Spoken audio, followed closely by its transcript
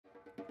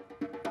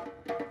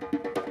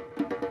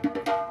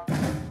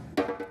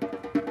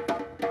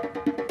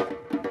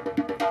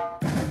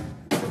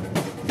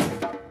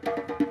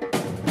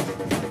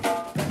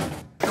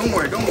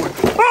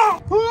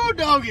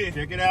doggy.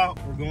 Check it out.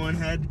 We're going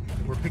ahead.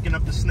 We're picking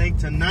up the snake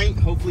tonight.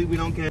 Hopefully we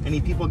don't get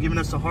any people giving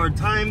us a hard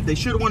time. They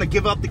should want to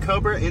give up the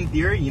cobra in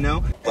theory, you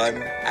know.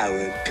 1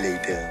 hour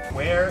later.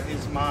 Where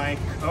is my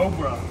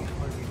cobra?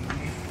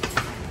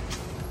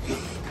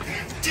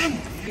 Damn it.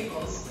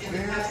 Vehicles in the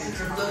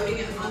passenger loading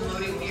and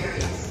unloading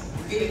areas.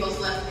 Vehicles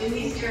left in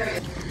these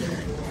areas.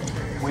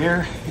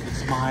 Where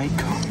is my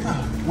cobra?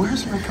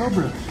 Where's my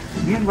cobra?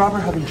 Me and Robert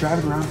have been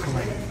driving around for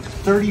like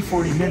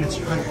 30-40 minutes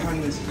trying to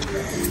find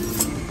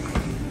this.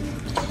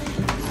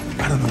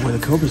 I don't know where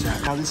the cobra's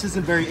at. Now this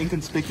isn't very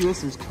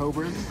inconspicuous. There's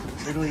cobras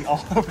literally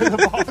all over the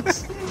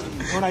box.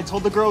 When I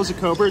told the girl it was a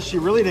cobra, she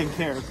really didn't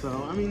care.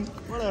 So, I mean,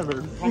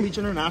 whatever. Palm Beach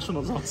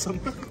International is awesome.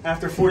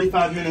 After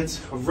 45 minutes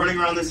of running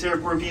around this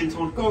airport being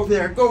told, go over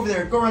there, go over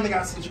there, go around the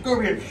gas station, go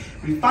over here,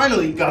 we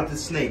finally got the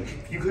snake.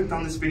 If you clicked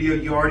on this video,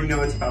 you already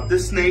know it's about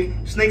this snake.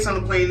 Snakes on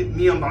the plane,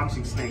 me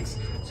unboxing snakes.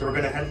 So we're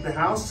gonna head to the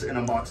house and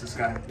unbox this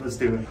guy. Let's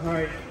do it. All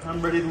right,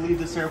 I'm ready to leave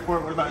this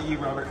airport. What about you,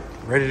 Robert?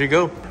 Ready to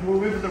go. We're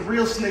with the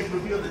real snake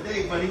reveal of the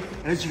day, buddy.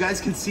 And as you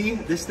guys can see,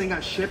 this thing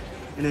got shipped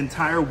in an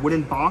entire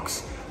wooden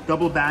box,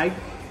 double bagged,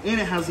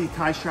 and it has these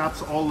tie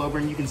straps all over.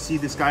 And you can see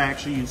this guy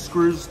actually used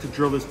screws to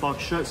drill this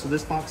box shut. So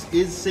this box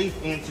is safe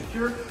and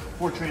secure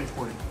for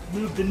transporting.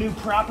 Move the new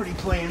property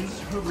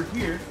plans over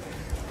here.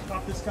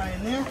 Pop this guy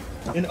in there.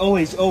 And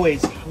always,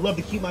 love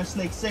to keep my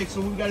snakes safe.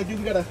 So what we gotta do,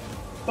 we gotta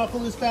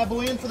buckle this bad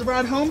boy in for the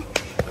ride home.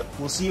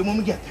 We'll see you when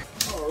we get there.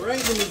 All right,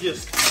 let me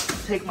just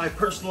take my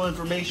personal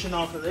information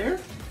off of there,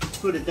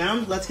 put it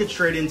down. Let's get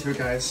straight into it,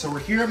 guys. So we're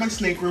here at my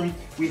snake room.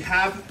 We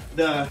have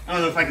the, I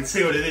don't know if I can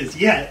say what it is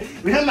yet.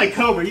 We have my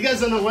cobra. You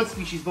guys don't know what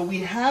species, but we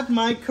have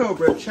my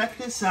cobra. Check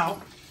this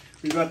out.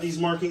 We got these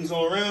markings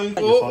all around.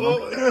 Don't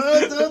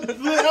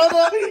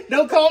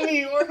call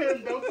me or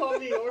him. Don't call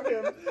me or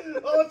him.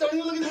 Oh, don't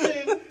even look at the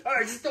name. All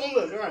right, just don't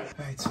look. All right.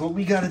 All right, so what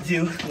we got to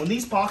do, when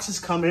these boxes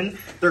come in,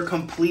 they're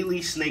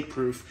completely snake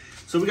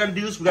proof. So what we got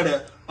to do is we got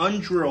to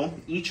undrill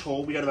each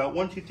hole. We got about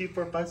 1, 2, 3,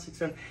 4, 5, 6,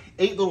 7,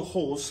 8 little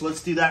holes. So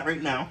let's do that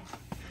right now.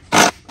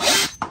 All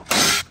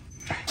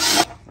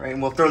right,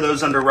 and we'll throw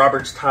those under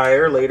Robert's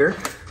tire later.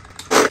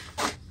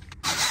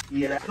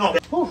 Yeah. Oh,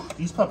 whew,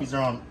 these puppies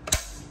are on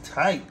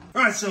tight.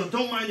 All right, so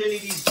don't mind any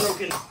of these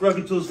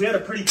broken tools. We had a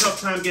pretty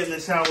tough time getting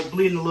this out. We're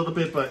bleeding a little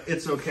bit, but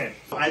it's okay.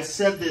 I've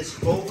said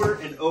this over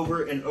and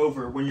over and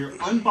over. When you're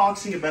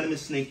unboxing a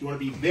venomous snake, you want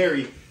to be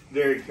very,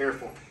 very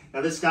careful.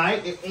 Now this guy,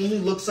 it only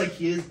looks like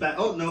he is bad.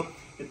 Oh, no,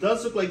 it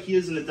does look like he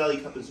is in a deli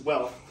cup as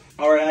well.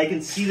 All right, I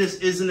can see this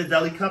is in a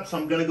deli cup, so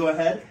I'm gonna go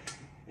ahead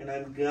and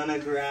I'm gonna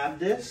grab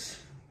this.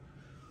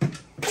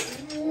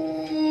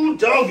 Ooh,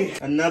 doggy.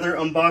 Another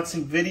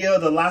unboxing video.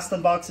 The last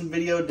unboxing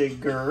video did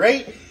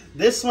great.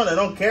 This one, I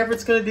don't care if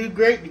it's gonna do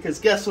great because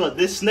guess what?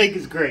 This snake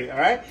is great, all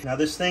right? Now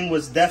this thing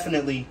was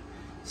definitely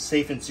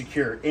safe and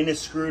secure in a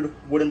screwed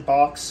wooden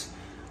box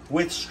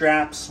with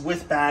straps,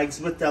 with bags,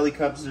 with deli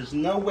cups. There's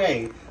no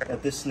way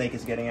that this snake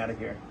is getting out of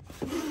here.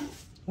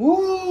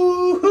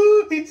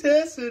 Woo, he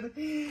tested.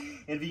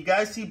 And if you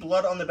guys see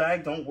blood on the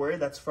bag, don't worry,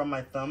 that's from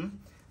my thumb.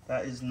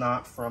 That is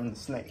not from the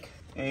snake.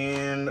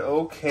 And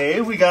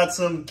okay, we got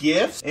some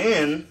gifts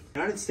and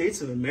United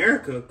States of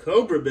America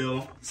Cobra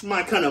bill. This is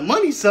my kind of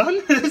money,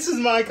 son. This is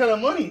my kind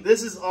of money.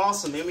 This is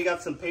awesome. And we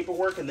got some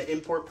paperwork and the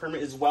import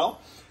permit as well.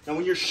 Now,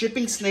 when you're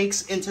shipping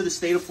snakes into the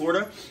state of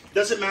Florida,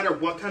 doesn't matter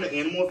what kind of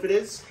animal if it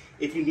is,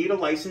 if you need a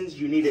license,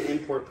 you need an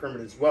import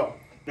permit as well.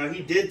 Now,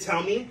 he did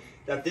tell me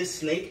that this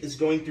snake is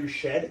going through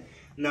shed.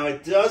 Now,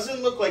 it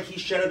doesn't look like he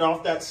shedded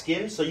off that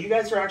skin, so you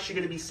guys are actually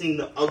going to be seeing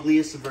the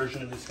ugliest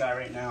version of this guy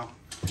right now.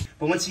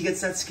 But once he gets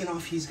that skin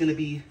off, he's going to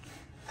be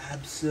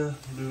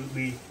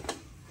absolutely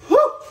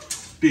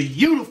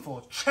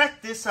beautiful.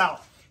 Check this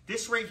out.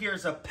 This right here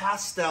is a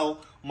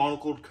pastel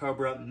monocled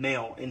cobra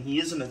male, and he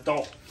is an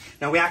adult.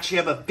 Now, we actually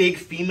have a big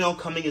female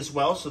coming as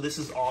well, so this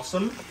is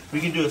awesome.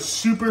 We can do a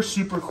super,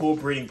 super cool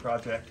breeding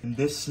project. And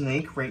this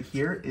snake right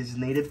here is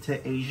native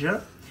to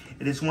Asia.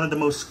 It is one of the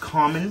most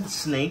common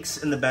snakes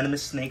in the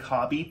venomous snake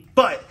hobby,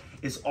 but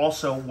is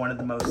also one of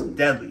the most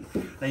deadly.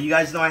 Now, you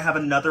guys know I have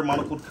another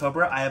monocled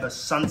cobra. I have a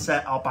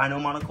sunset albino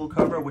monocled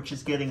cobra, which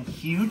is getting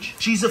huge.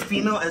 She's a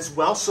female as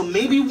well, so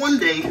maybe one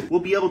day we'll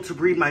be able to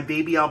breed my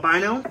baby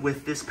albino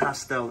with this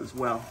pastel as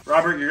well.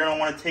 Robert, you're gonna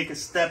wanna take a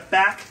step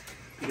back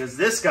because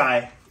this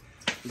guy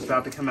is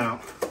about to come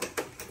out.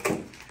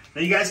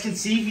 Now, you guys can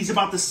see he's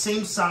about the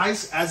same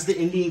size as the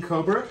Indian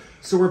cobra,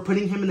 so we're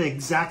putting him in the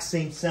exact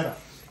same setup.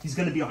 He's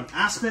gonna be on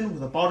aspen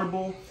with a water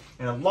bowl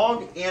and a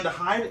log and a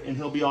hide, and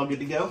he'll be all good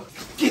to go.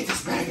 Get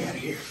this bag out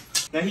of here.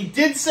 Now, he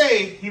did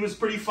say he was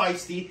pretty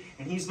feisty,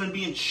 and he's been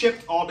being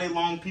shipped all day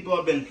long. People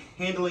have been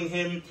handling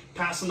him,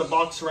 passing the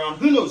box around.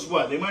 Who knows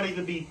what? They might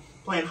even be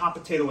playing hot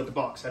potato with the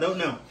box. I don't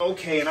know.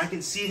 Okay, and I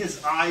can see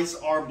his eyes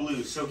are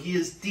blue, so he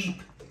is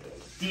deep,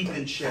 deep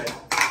in shed.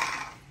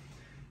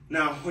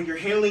 Now, when you're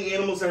handling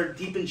animals that are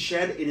deep in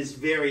shed, it is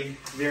very,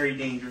 very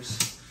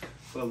dangerous.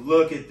 But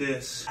look at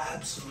this.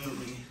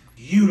 Absolutely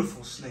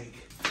beautiful snake.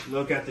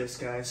 Look at this,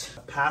 guys. A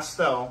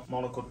pastel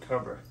monocled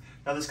cobra.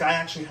 Now, this guy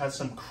actually has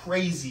some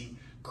crazy,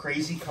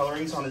 crazy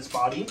colorings on his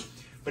body.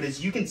 But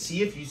as you can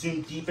see, if you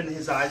zoom deep into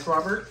his eyes,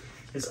 Robert,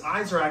 his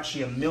eyes are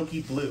actually a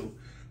milky blue.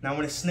 Now,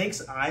 when a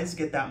snake's eyes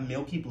get that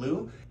milky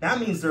blue, that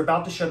means they're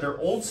about to shed their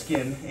old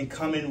skin and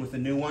come in with a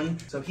new one.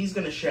 So he's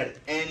gonna shed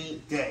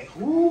any day.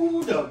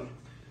 Ooh, doggy.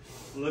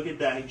 Look at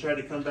that, he tried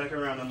to come back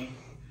around on me.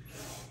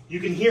 You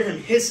can hear him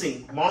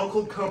hissing.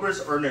 Monocled cobras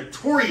are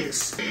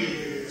notorious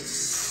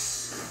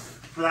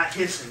for that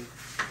hissing.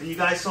 And you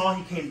guys saw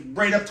he came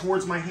right up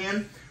towards my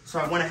hand, so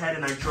I went ahead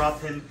and I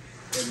dropped him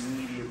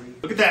immediately.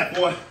 Look at that,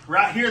 boy.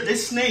 Right here,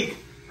 this snake,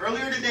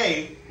 earlier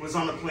today, was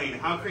on the plane.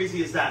 How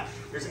crazy is that?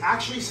 There's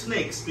actually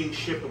snakes being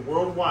shipped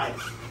worldwide.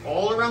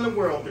 All around the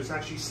world, there's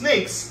actually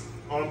snakes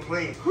on a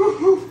plane.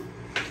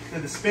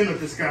 And to spin with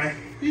this guy.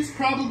 He's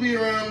probably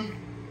around,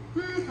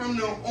 I don't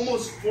know,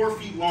 almost 4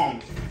 feet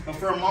long. But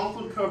for a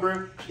monocled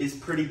cobra, is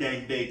pretty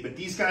dang big. But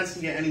these guys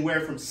can get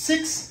anywhere from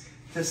 6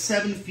 to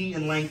 7 feet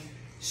in length.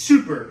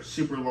 Super,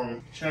 super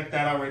long. Check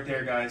that out right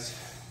there, guys.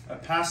 A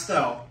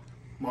pastel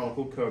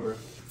monocled cobra.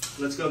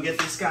 Let's go get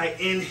this guy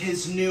in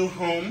his new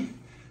home.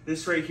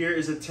 This right here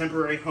is a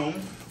temporary home.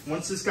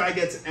 Once this guy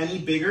gets any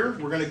bigger,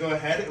 we're gonna go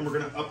ahead and we're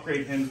gonna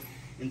upgrade him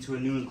into a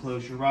new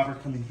enclosure.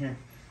 Robert, come in here.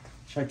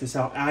 Check this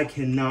out. I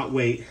cannot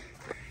wait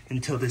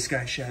until this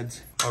guy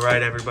sheds. All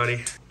right,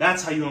 everybody.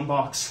 That's how you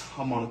unbox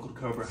a monocled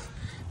cobra.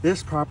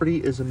 This property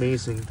is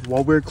amazing.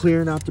 While we're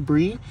clearing out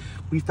debris,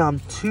 we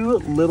found 2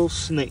 little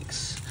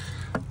snakes.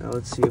 Now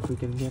let's see if we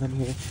can get him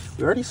here.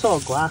 We already saw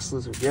a glass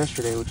lizard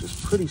yesterday, which is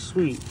pretty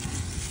sweet.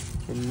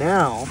 And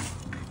now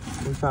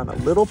we found a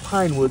little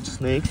pinewood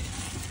snake.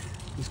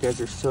 These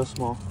guys are so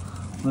small.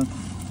 Look,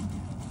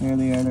 there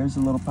they are. There's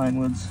the little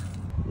pinewoods.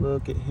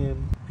 Look at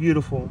him.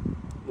 Beautiful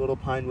little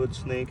pinewood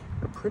snake.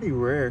 A pretty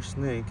rare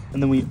snake.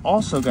 And then we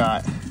also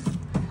got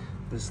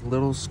this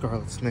little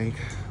scarlet snake.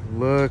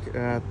 Look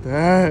at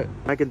that.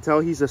 I can tell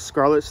he's a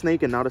scarlet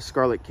snake and not a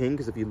scarlet king,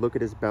 because if you look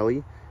at his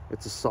belly,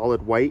 it's a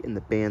solid white and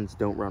the bands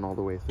don't run all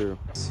the way through.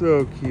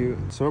 So cute.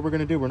 So what we're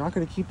gonna do, we're not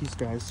gonna keep these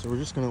guys, so we're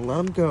just gonna let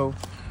them go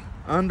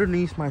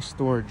underneath my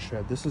storage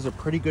shed. This is a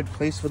pretty good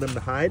place for them to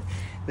hide.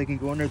 They can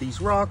go under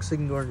these rocks, they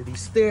can go under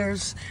these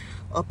stairs,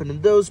 up into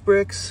those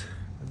bricks.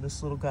 And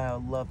this little guy, I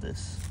love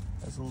this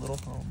as a little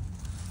home.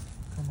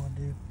 Come on,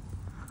 dude.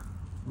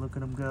 Look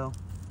at him go.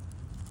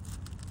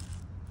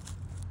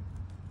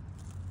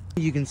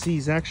 You can see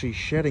he's actually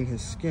shedding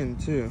his skin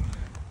too.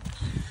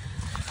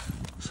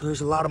 So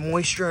there's a lot of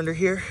moisture under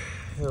here.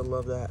 He'll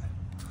love that.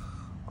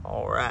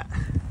 All right.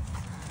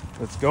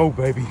 Let's go,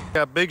 baby.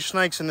 Got big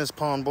snakes in this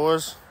pond,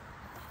 boys.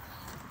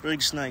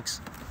 Big snakes.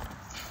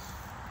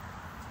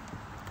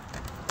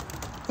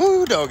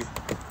 Ooh, doggy.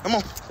 Come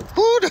on.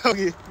 Ooh,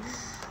 doggy.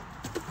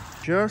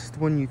 Just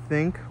when you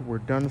think we're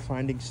done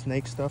finding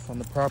snake stuff on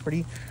the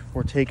property,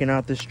 we're taking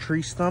out this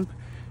tree stump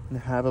and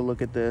have a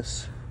look at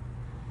this.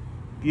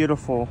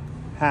 Beautiful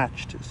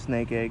hatched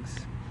snake eggs.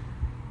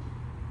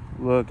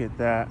 Look at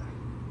that.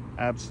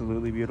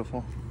 Absolutely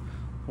beautiful.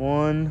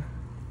 1,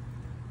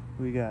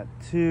 we got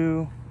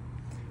 2.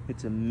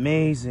 It's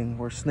amazing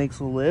where snakes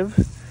will live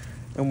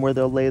and where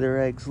they'll lay their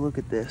eggs. Look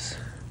at this.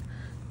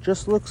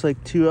 Just looks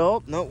like 2.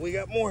 Oh, no, we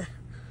got more.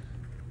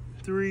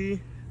 3,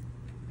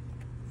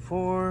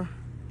 4,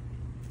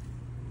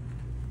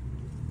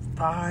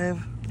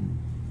 5.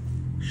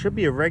 Should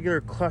be a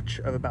regular clutch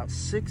of about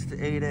 6 to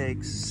 8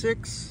 eggs.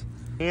 6.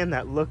 And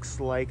that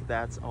looks like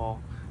that's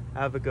all.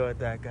 Have a go at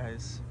that,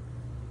 guys.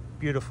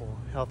 Beautiful,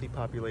 healthy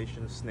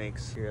population of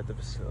snakes here at the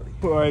facility.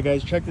 All right,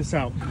 guys, check this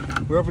out.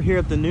 We're over here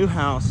at the new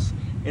house,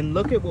 and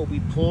look at what we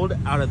pulled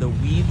out of the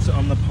weeds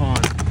on the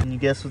pond. Can you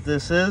guess what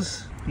this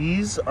is?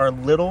 These are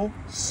little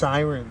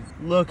sirens.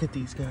 Look at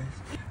these guys.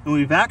 And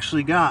we've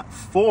actually got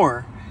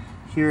 4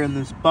 here in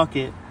this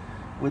bucket,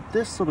 with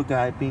this little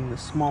guy being the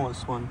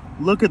smallest one.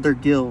 Look at their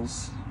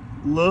gills.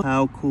 Look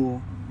how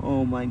cool.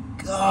 Oh my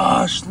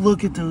gosh,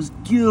 look at those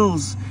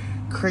gills.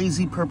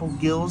 Crazy purple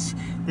gills.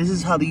 This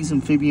is how these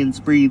amphibians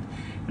breathe.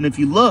 And if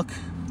you look,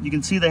 you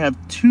can see they have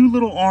 2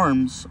 little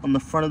arms on the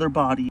front of their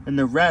body, and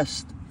the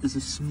rest is a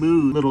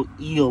smooth little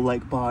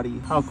eel-like body.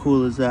 How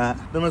cool is that?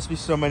 There must be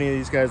so many of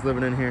these guys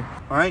living in here.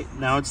 All right,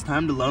 now it's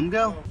time to let them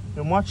go.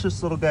 And watch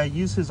this little guy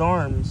use his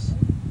arms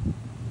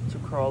to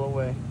crawl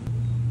away.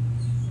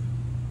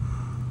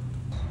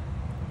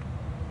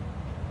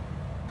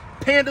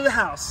 Pan to the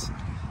house.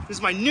 This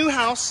is my new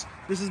house.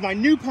 This is my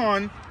new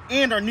pond.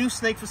 And our new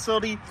snake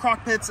facility,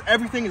 crock pits,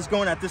 everything is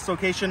going at this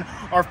location.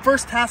 Our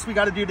first task we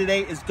got to do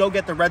today is go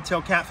get the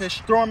red-tailed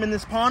catfish, throw them in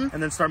this pond,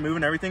 and then start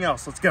moving everything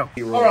else. Let's go.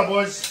 All right,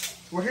 boys.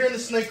 We're here in the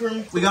snake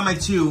room. We got my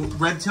 2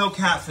 red-tailed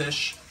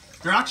catfish.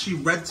 They're actually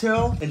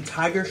red-tail and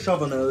tiger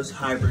shovel-nose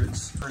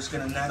hybrids. We're just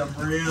going to net them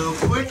real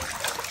quick.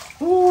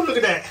 Ooh, look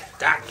at that.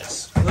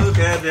 Darkness. Look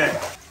at that.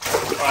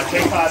 All right,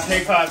 take 5,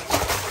 take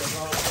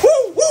 5.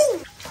 Woo,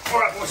 woo. All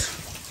right, boys.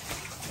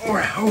 All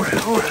right. Don't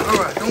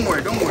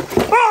worry.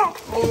 Oh,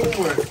 don't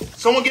worry.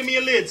 Someone give me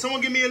a lid.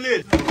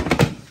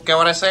 Get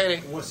what I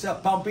say? What's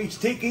up, Palm Beach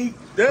Tiki?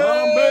 Alright,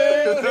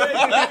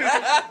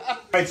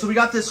 so we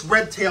got this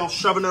red tail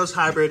shove-a-nose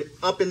hybrid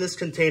up in this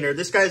container.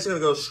 This guy's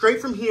gonna go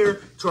straight from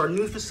here to our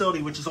new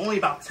facility, which is only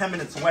about 10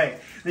 minutes away.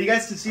 Now you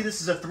guys can see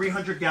this is a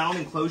 300-gallon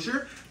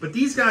enclosure, but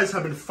these guys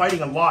have been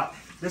fighting a lot.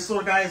 This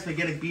little guy has been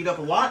getting beat up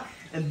a lot,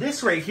 and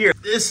this right here,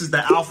 this is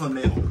the alpha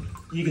male.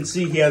 You can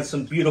see he has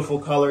some beautiful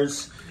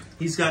colors.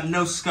 He's got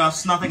no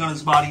scuffs, nothing on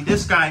his body.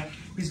 This guy,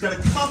 he's got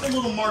a couple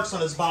little marks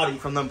on his body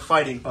from them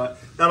fighting, but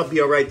that'll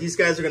be all right. These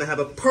guys are gonna have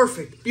a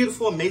perfect,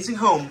 beautiful, amazing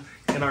home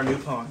in our new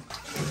pond.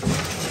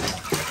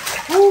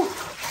 Woo.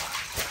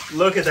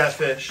 Look at that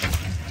fish.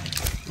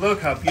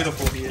 Look how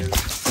beautiful he is.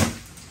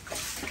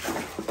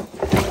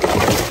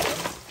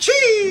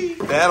 Chee!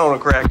 That on a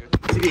cracker.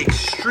 To be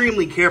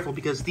extremely careful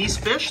because these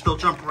fish, they'll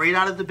jump right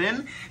out of the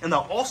bin and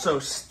they'll also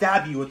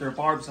stab you with their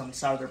barbs on the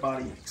side of their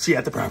body. See you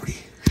at the property.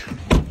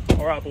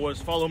 All right, boys,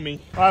 follow me.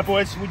 All right,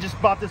 boys, we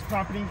just bought this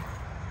property.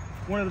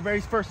 One of the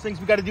very first things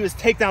we got to do is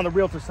take down the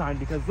realtor sign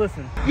because,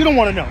 listen, you don't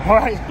want to know, all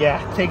right?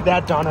 Yeah, take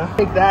that, Donna.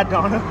 Take that,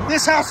 Donna.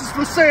 This house is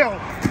for sale.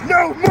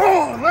 No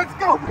more. Let's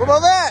go. What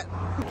about that?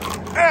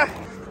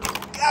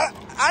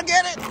 I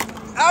get it.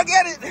 I'll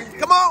get it.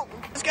 Come on.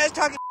 This guy's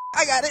talking.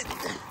 I got it.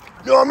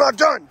 No, I'm not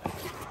done.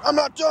 I'm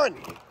not done.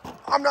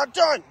 I'm not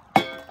done.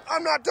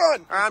 I'm not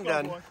done. I'm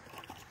done. Boy.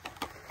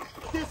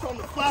 This on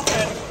the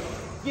flatbed.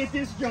 Get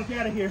this junk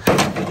out of here.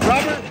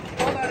 Robert,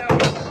 all that out.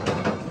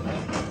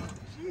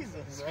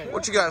 Jesus.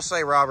 What you gotta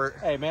say, Robert?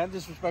 Hey, man,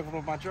 disrespectful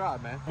of my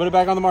tribe, man. Put it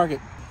back on the market.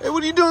 Hey,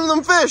 what are you doing to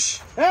them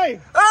fish? Hey.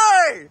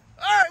 Hey!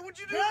 Hey, what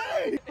you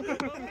doing?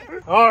 Hey.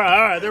 All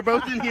right. They're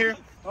both in here.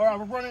 All right,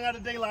 we're running out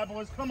of daylight,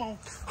 boys. Come on.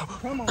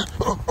 Come on.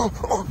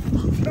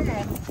 Come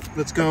on.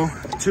 Let's go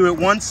 2 at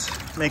once.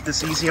 Make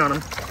this easy on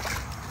them.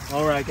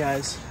 All right,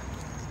 guys.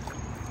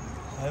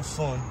 Have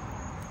fun.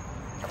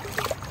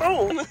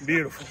 Oh,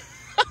 beautiful.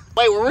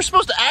 Wait, were we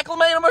supposed to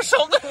acclimate them or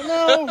something?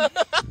 No.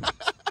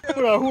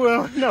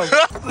 No.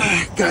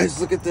 Guys,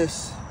 look at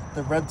this.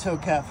 The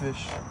red-tailed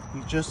catfish.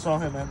 We just saw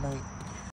him at night.